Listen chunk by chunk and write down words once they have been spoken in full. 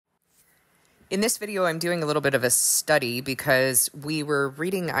In this video, I'm doing a little bit of a study because we were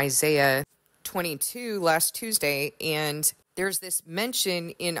reading Isaiah 22 last Tuesday, and there's this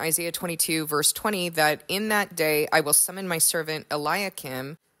mention in Isaiah 22, verse 20, that in that day I will summon my servant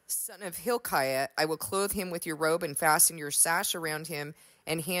Eliakim, son of Hilkiah. I will clothe him with your robe and fasten your sash around him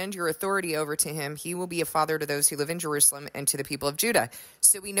and hand your authority over to him. He will be a father to those who live in Jerusalem and to the people of Judah.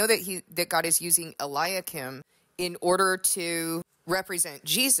 So we know that God is using Eliakim in order to represent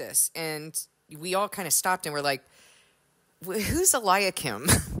Jesus. And we all kind of stopped and were like, who's Eliakim?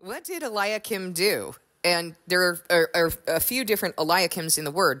 What did Eliakim do? And there are a few different Eliakims in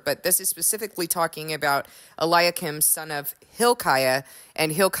the word, but this is specifically talking about Eliakim, son of Hilkiah,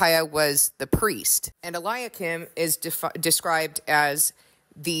 and Hilkiah was the priest. And Eliakim is described as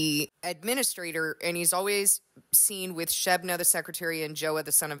the administrator, and he's always seen with Shebna, the secretary, and Joah,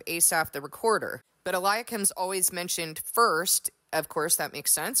 the son of Asaph, the recorder. But Eliakim's always mentioned first. Of course, that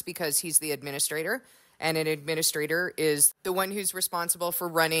makes sense because he's the administrator. And an administrator is the one who's responsible for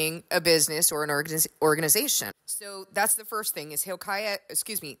running a business or an organization. So that's the first thing is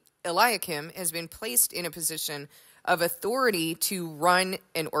Eliakim has been placed in a position of authority to run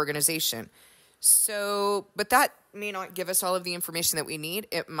an organization. So, but that may not give us all of the information that we need.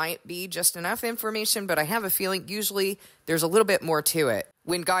 It might be just enough information, but I have a feeling usually there's a little bit more to it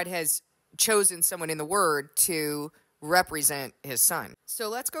when God has chosen someone in the word to represent his son. So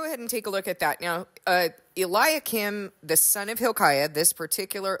let's go ahead and take a look at that. Now, Eliakim, the son of Hilkiah, this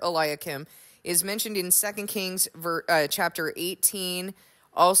particular Eliakim, is mentioned in 2 Kings chapter 18,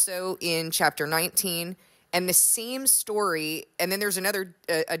 also in chapter 19, and the same story, and then there's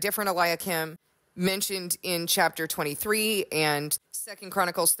a different Eliakim mentioned in chapter 23 and 2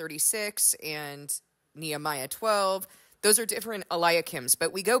 Chronicles 36 and Nehemiah 12. Those are different Eliakims,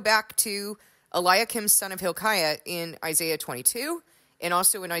 but we go back to Eliakim, son of Hilkiah, in Isaiah 22 and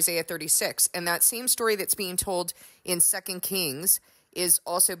also in Isaiah 36. And that same story that's being told in 2 Kings is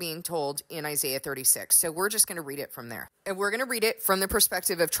also being told in Isaiah 36. So we're just going to read it from there. And we're going to read it from the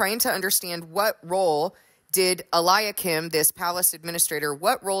perspective of trying to understand what role did Eliakim, this palace administrator,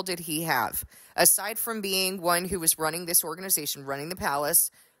 what role did he have? Aside from being one who was running this organization, running the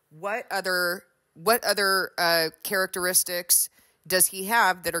palace, what other characteristics does he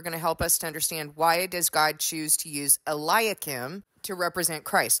have that are going to help us to understand why does God choose to use Eliakim to represent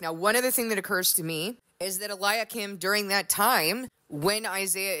Christ? Now, one other thing that occurs to me is that Eliakim, during that time, when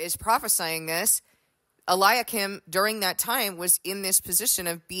Isaiah is prophesying this, Eliakim, during that time, was in this position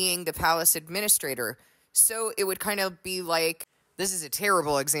of being the palace administrator. So it would kind of be like, this is a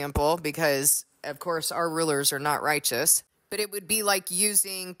terrible example because, of course, our rulers are not righteous, but it would be like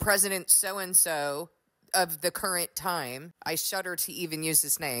using President so-and-so of the current time, I shudder to even use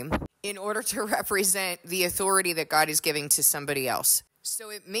his name, in order to represent the authority that God is giving to somebody else. So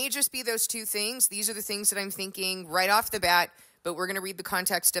it may just be those two things. These are the things that I'm thinking right off the bat, but we're going to read the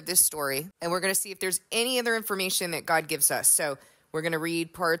context of this story, and we're going to see if there's any other information that God gives us. So we're going to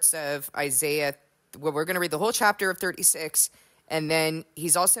read parts of Isaiah. Well, we're going to read the whole chapter of 36, and then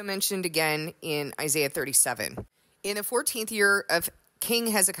he's also mentioned again in Isaiah 37. In the 14th year of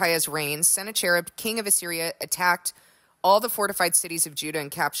King Hezekiah's reign, Sennacherib, king of Assyria, attacked all the fortified cities of Judah and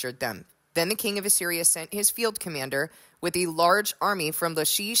captured them. Then the king of Assyria sent his field commander with a large army from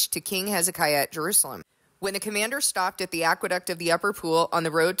Lachish to King Hezekiah at Jerusalem. When the commander stopped at the aqueduct of the upper pool on the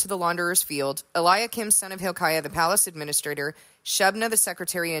road to the launderer's field, Eliakim, son of Hilkiah, the palace administrator, Shebna, the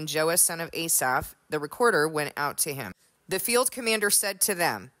secretary, and Joah, son of Asaph, the recorder, went out to him. The field commander said to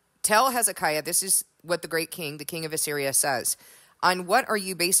them, "Tell Hezekiah, this is what the great king, the king of Assyria, says. On what are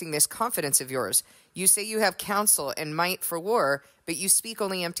you basing this confidence of yours? You say you have counsel and might for war, but you speak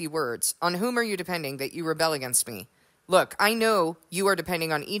only empty words. On whom are you depending that you rebel against me? Look, I know you are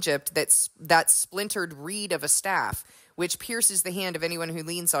depending on Egypt, that splintered reed of a staff, which pierces the hand of anyone who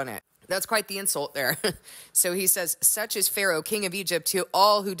leans on it." That's quite the insult there. So he says, "Such is Pharaoh, king of Egypt, to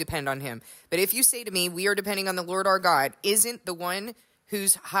all who depend on him. But if you say to me, we are depending on the Lord our God, isn't the one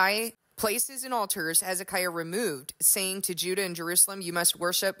whose high places and altars Hezekiah removed, saying to Judah and Jerusalem, you must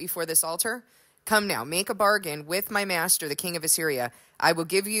worship before this altar? Come now, make a bargain with my master, the king of Assyria. I will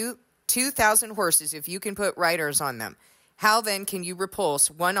give you 2,000 horses if you can put riders on them. How then can you repulse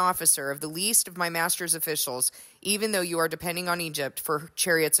one officer of the least of my master's officials, even though you are depending on Egypt for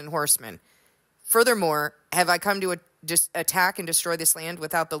chariots and horsemen? Furthermore, have I come to attack and destroy this land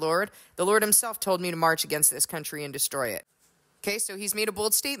without the Lord? The Lord himself told me to march against this country and destroy it." Okay, so he's made a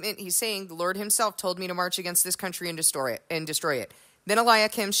bold statement. He's saying, the Lord himself told me to march against this country and destroy it. Then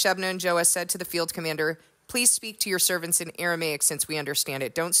Eliakim, Shebna, and Joah said to the field commander, "Please speak to your servants in Aramaic since we understand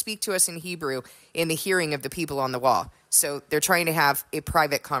it. Don't speak to us in Hebrew in the hearing of the people on the wall." So they're trying to have a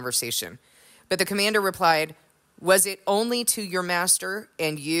private conversation. But the commander replied, was it only to your master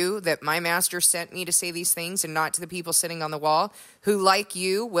and you that my master sent me to say these things, and not to the people sitting on the wall, who like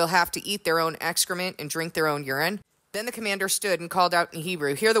you will have to eat their own excrement and drink their own urine? Then the commander stood and called out in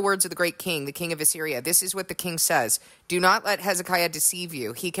Hebrew, hear the words of the great king, the king of Assyria. This is what the king says. Do not let Hezekiah deceive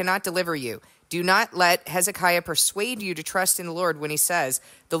you. He cannot deliver you. Do not let Hezekiah persuade you to trust in the Lord when he says,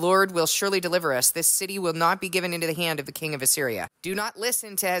 the Lord will surely deliver us. This city will not be given into the hand of the king of Assyria. Do not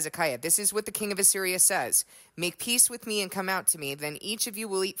listen to Hezekiah. This is what the king of Assyria says. Make peace with me and come out to me. Then each of you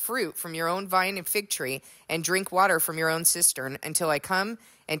will eat fruit from your own vine and fig tree and drink water from your own cistern until I come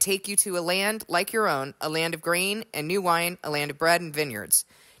and take you to a land like your own, a land of grain and new wine, a land of bread and vineyards.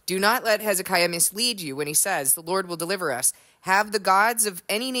 Do not let Hezekiah mislead you when he says, the Lord will deliver us. Have the gods of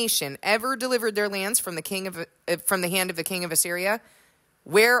any nation ever delivered their lands from the hand of the king of Assyria?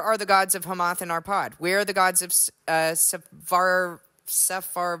 Where are the gods of Hamath and Arpad? Where are the gods of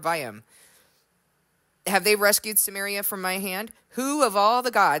Sepharvaim? Have they rescued Samaria from my hand? Who of all the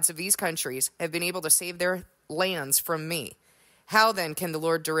gods of these countries have been able to save their lands from me? How then can the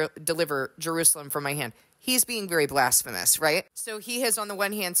Lord deliver Jerusalem from my hand? He's being very blasphemous, right? So he has on the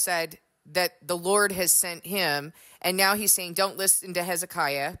one hand said that the Lord has sent him, and now he's saying, don't listen to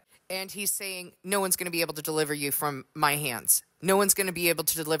Hezekiah. And he's saying, no one's going to be able to deliver you from my hands. No one's going to be able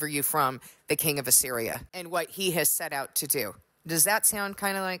to deliver you from the king of Assyria and what he has set out to do. Does that sound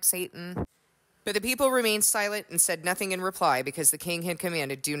kind of like Satan? But the people remained silent and said nothing in reply because the king had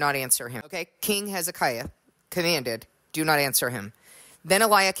commanded, do not answer him. Okay, King Hezekiah commanded, do not answer him. Then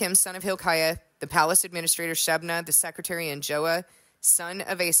Eliakim, son of Hilkiah, the palace administrator Shebna, the secretary, and Joah, son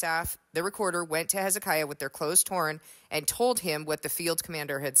of Asaph, the recorder, went to Hezekiah with their clothes torn and told him what the field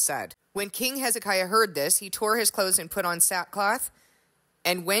commander had said. When King Hezekiah heard this, he tore his clothes and put on sackcloth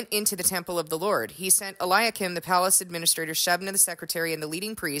and went into the temple of the Lord. He sent Eliakim, the palace administrator, Shebna, the secretary, and the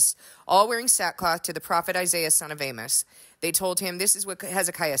leading priests, all wearing sackcloth, to the prophet Isaiah, son of Amos. They told him, this is what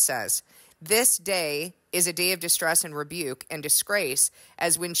Hezekiah says. This day is a day of distress and rebuke and disgrace,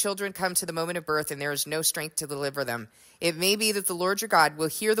 as when children come to the moment of birth and there is no strength to deliver them. It may be that the Lord your God will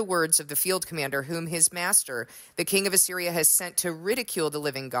hear the words of the field commander, whom his master, the king of Assyria, has sent to ridicule the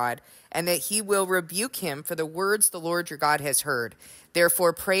living God, and that he will rebuke him for the words the Lord your God has heard.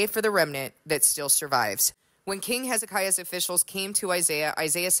 Therefore pray for the remnant that still survives. When King Hezekiah's officials came to Isaiah,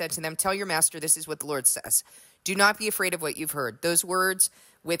 Isaiah said to them, tell your master this is what the Lord says. Do not be afraid of what you've heard. Those words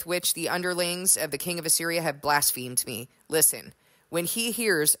with which the underlings of the king of Assyria have blasphemed me. Listen, when he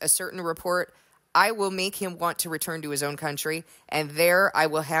hears a certain report, I will make him want to return to his own country, and there I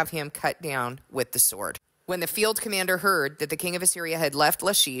will have him cut down with the sword. When the field commander heard that the king of Assyria had left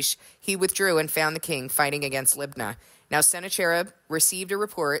Lachish, he withdrew and found the king fighting against Libnah. Now Sennacherib received a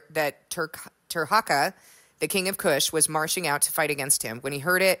report that Tirhakah, the king of Cush, was marching out to fight against him. When he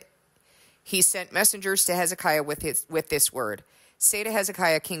heard it, he sent messengers to Hezekiah with this word. Say to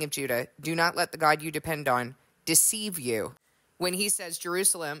Hezekiah, king of Judah, do not let the God you depend on deceive you. When he says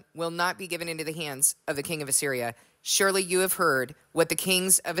Jerusalem will not be given into the hands of the king of Assyria, surely you have heard what the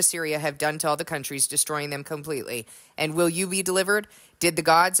kings of Assyria have done to all the countries, destroying them completely. And will you be delivered? Did the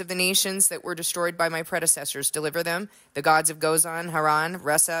gods of the nations that were destroyed by my predecessors deliver them? The gods of Gozan, Haran,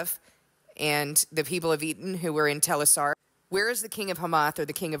 Reseph, and the people of Eden who were in Telassar? Where is the king of Hamath or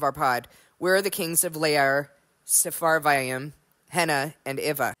the king of Arpad? Where are the kings of Lair, Sepharvaim, Henna, and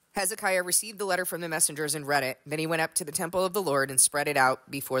Iva? Hezekiah received the letter from the messengers and read it. Then he went up to the temple of the Lord and spread it out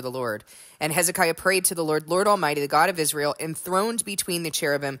before the Lord. And Hezekiah prayed to the Lord, Lord Almighty, the God of Israel, enthroned between the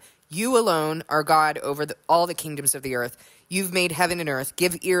cherubim, you alone are God over all the kingdoms of the earth. You've made heaven and earth.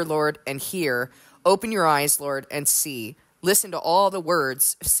 Give ear, Lord, and hear. Open your eyes, Lord, and see. Listen to all the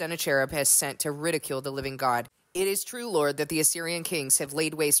words Sennacherib has sent to ridicule the living God. It is true, Lord, that the Assyrian kings have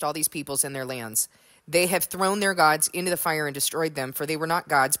laid waste all these peoples and their lands. They have thrown their gods into the fire and destroyed them, for they were not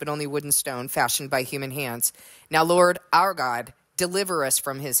gods, but only wood and stone, fashioned by human hands. Now, Lord, our God, deliver us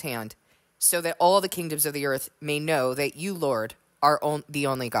from his hand, so that all the kingdoms of the earth may know that you, Lord, are the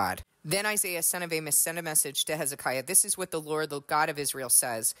only God. Then Isaiah, son of Amos, sent a message to Hezekiah. This is what the Lord, the God of Israel,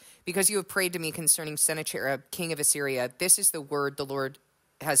 says. Because you have prayed to me concerning Sennacherib, king of Assyria, this is the word the Lord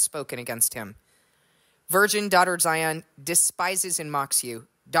has spoken against him. Virgin daughter Zion despises and mocks you.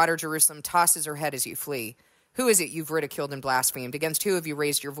 Daughter Jerusalem tosses her head as you flee. Who is it you've ridiculed and blasphemed? Against who have you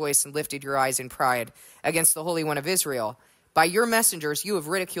raised your voice and lifted your eyes in pride? Against the Holy One of Israel. By your messengers you have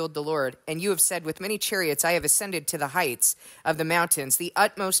ridiculed the Lord, and you have said, with many chariots I have ascended to the heights of the mountains, the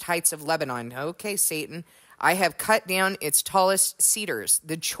utmost heights of Lebanon. Okay, Satan, I have cut down its tallest cedars,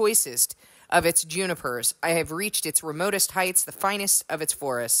 the choicest of its junipers. I have reached its remotest heights, the finest of its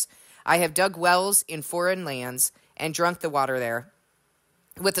forests. I have dug wells in foreign lands and drunk the water there.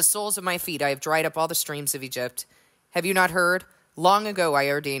 With the soles of my feet I have dried up all the streams of Egypt. Have you not heard? Long ago I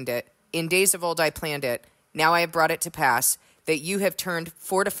ordained it. In days of old I planned it. Now I have brought it to pass, that you have turned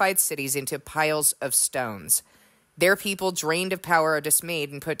fortified cities into piles of stones. Their people, drained of power, are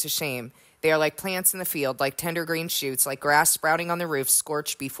dismayed and put to shame. They are like plants in the field, like tender green shoots, like grass sprouting on the roof,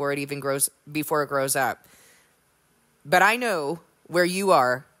 scorched before it grows up. But I know where you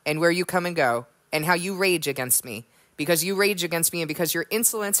are and where you come and go, and how you rage against me. Because you rage against me, and because your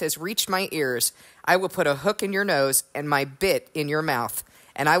insolence has reached my ears, I will put a hook in your nose and my bit in your mouth,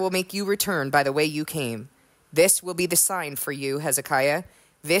 and I will make you return by the way you came. This will be the sign for you, Hezekiah.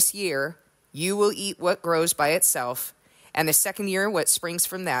 This year you will eat what grows by itself, and the second year what springs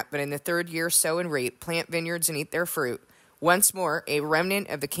from that. But in the third year sow and reap, plant vineyards and eat their fruit. Once more a remnant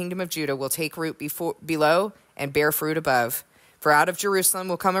of the kingdom of Judah will take root below and bear fruit above. For out of Jerusalem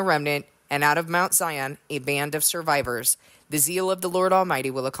will come a remnant, and out of Mount Zion a band of survivors. The zeal of the Lord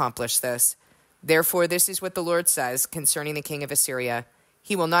Almighty will accomplish this. Therefore this is what the Lord says concerning the king of Assyria.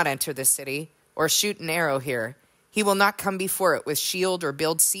 He will not enter this city, or shoot an arrow here. He will not come before it with shield or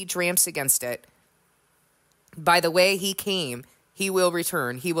build siege ramps against it. By the way he came, he will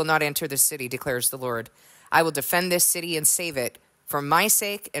return. He will not enter the city, declares the Lord. I will defend this city and save it for my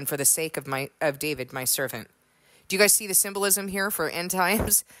sake and for the sake of David, my servant. Do you guys see the symbolism here for end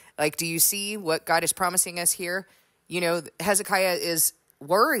times? Like, do you see what God is promising us here? You know, Hezekiah is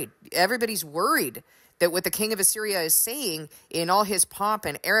worried. Everybody's worried that what the king of Assyria is saying in all his pomp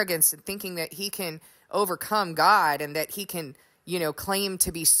and arrogance and thinking that he can overcome God and that he can, you know, claim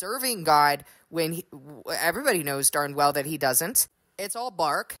to be serving God when everybody knows darn well that he doesn't. It's all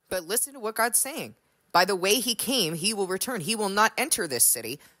bark, but listen to what God's saying. By the way he came, he will return. He will not enter this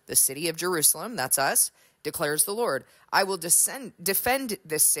city, the city of Jerusalem, that's us, declares the Lord. I will defend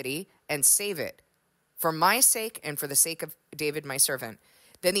this city and save it for my sake and for the sake of David, my servant.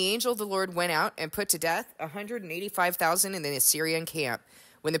 Then the angel of the Lord went out and put to death 185,000 in the Assyrian camp.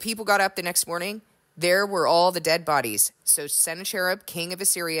 When the people got up the next morning, there were all the dead bodies. So Sennacherib, king of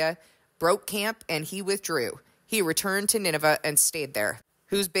Assyria, broke camp and he withdrew. He returned to Nineveh and stayed there.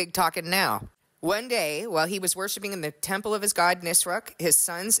 Who's big talking now? One day, while he was worshiping in the temple of his god Nisroch, his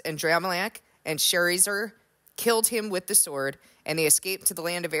sons Andramelech and Sharezer killed him with the sword, and they escaped to the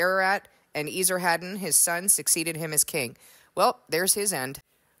land of Ararat, and Esarhaddon, his son, succeeded him as king. Well, there's his end.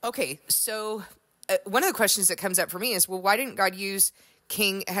 Okay, so one of the questions that comes up for me is, well, why didn't God use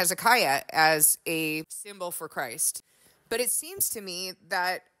King Hezekiah as a symbol for Christ? But it seems to me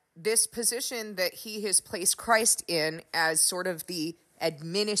that this position that he has placed Christ in as sort of the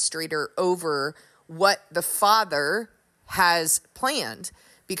administrator over what the Father has planned,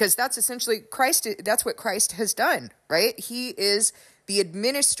 because that's essentially Christ, that's what Christ has done, right? He is the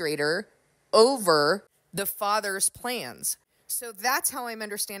administrator over the Father's plans. So that's how I'm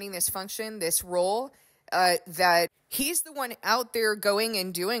understanding this function, this role, that he's the one out there going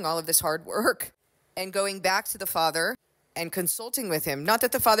and doing all of this hard work and going back to the Father and consulting with him. Not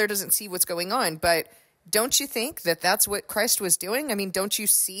that the Father doesn't see what's going on, but don't you think that that's what Christ was doing? I mean, don't you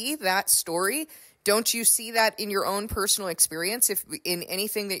see that story? Don't you see that in your own personal experience? If in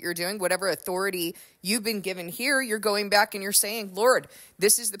anything that you're doing, whatever authority you've been given here, you're going back and you're saying, Lord,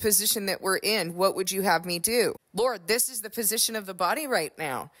 this is the position that we're in. What would you have me do? Lord, this is the position of the body right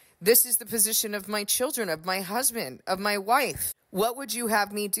now. This is the position of my children, of my husband, of my wife. What would you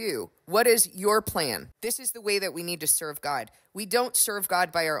have me do? What is your plan? This is the way that we need to serve God. We don't serve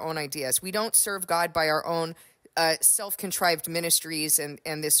God by our own ideas. We don't serve God by our own self-contrived ministries and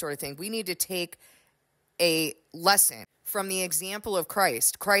this sort of thing. We need to take a lesson from the example of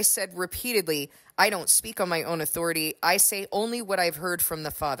Christ. Christ said repeatedly, I don't speak on my own authority. I say only what I've heard from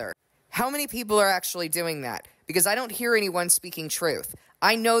the Father. How many people are actually doing that? Because I don't hear anyone speaking truth.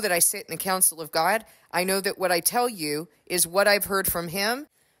 I know that I sit in the counsel of God. I know that what I tell you is what I've heard from him,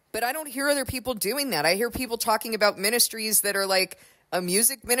 but I don't hear other people doing that. I hear people talking about ministries that are like a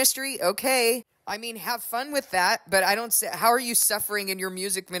music ministry. Okay. I mean, have fun with that, but I don't say, how are you suffering in your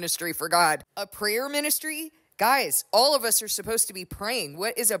music ministry for God? A prayer ministry? Guys, all of us are supposed to be praying.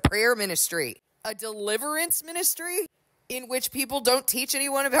 What is a prayer ministry? A deliverance ministry in which people don't teach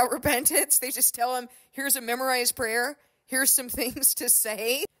anyone about repentance? They just tell them, here's a memorized prayer. Here's some things to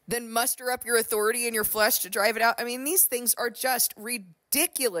say. Then muster up your authority in your flesh to drive it out. I mean, these things are just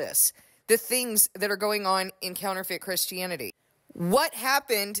ridiculous. The things that are going on in counterfeit Christianity. What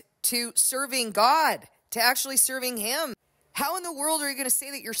happened to serving God, to actually serving him? How in the world are you going to say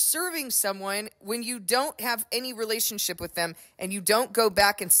that you're serving someone when you don't have any relationship with them and you don't go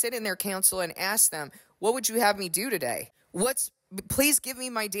back and sit in their counsel and ask them, what would you have me do today? What's Please give me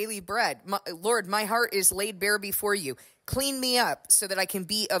my daily bread. Lord, my heart is laid bare before you. Clean me up so that I can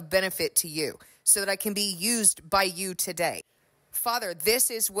be of benefit to you, so that I can be used by you today. Father,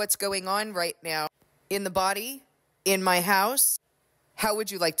 this is what's going on right now in the body, in my house. How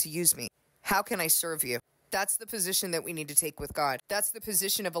would you like to use me? How can I serve you? That's the position that we need to take with God. That's the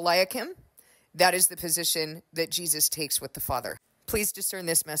position of Eliakim. That is the position that Jesus takes with the Father. Please discern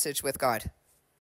this message with God.